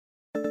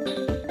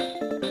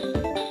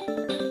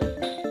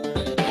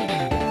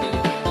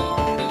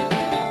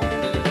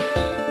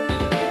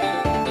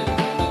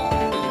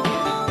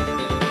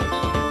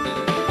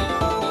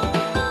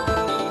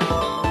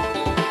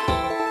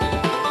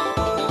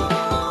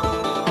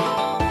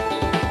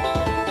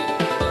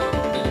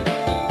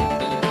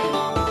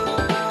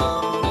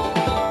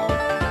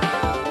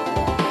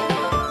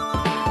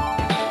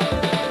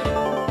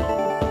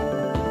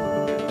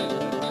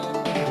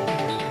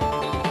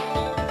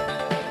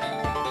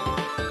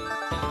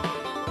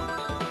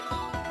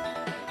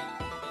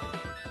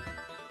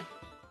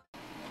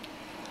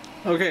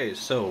Okay,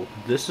 so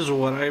this is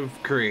what I've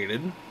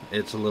created.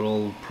 It's a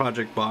little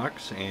project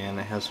box and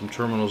it has some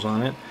terminals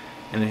on it,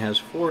 and it has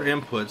 4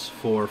 inputs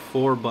for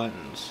 4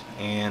 buttons,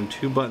 and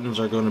 2 buttons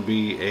are going to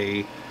be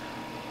a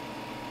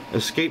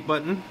escape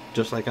button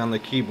just like on the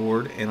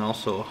keyboard, and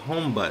also a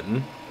home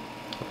button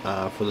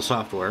for the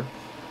software,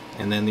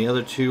 and then the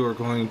other 2 are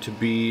going to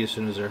be, as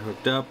soon as they're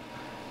hooked up,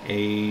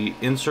 a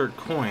insert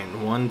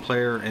coin, 1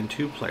 player and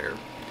 2 player.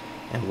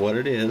 And what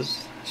it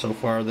is so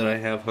far that I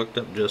have hooked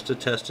up just to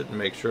test it and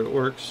make sure it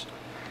works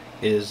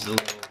is the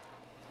little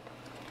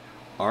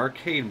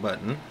arcade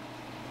button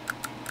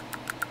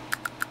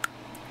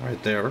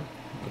right there.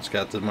 It's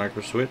got the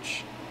micro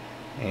switch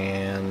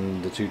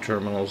and the 2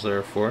 terminals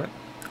there for it.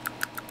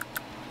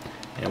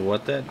 And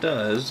what that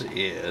does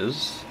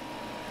is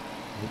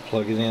you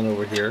plug it in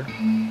over here.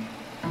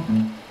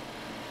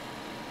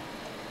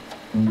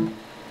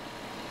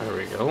 There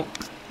we go.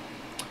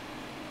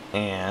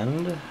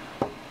 And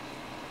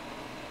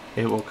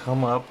it will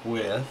come up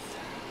with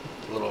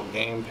a little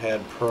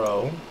Gamepad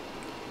Pro.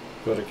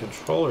 Go to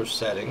controller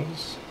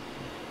settings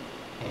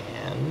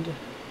and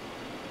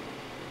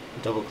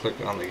double click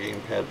on the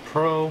Gamepad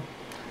Pro.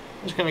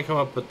 It's going to come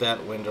up with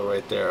that window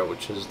right there,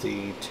 which is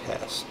the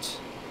test.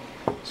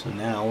 So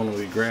now when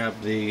we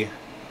grab the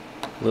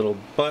little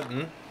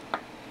button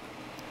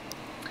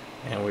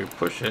and we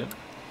push it,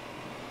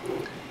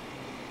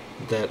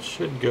 that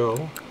should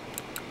go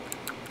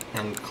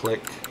and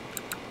click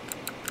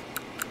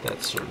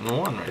that certain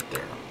one right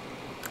there.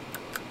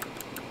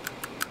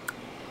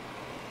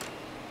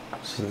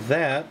 So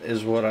that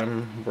is what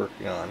I'm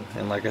working on,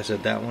 and like I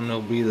said, that one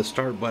will be the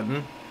start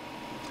button,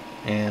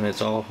 and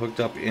it's all hooked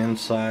up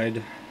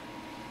inside,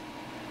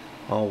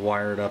 all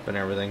wired up and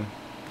everything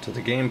to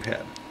the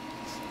gamepad.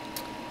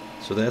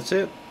 So that's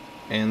it,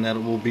 and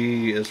that will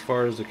be as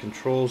far as the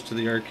controls to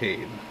the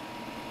arcade.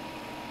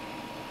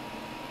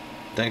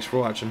 Thanks for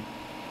watching.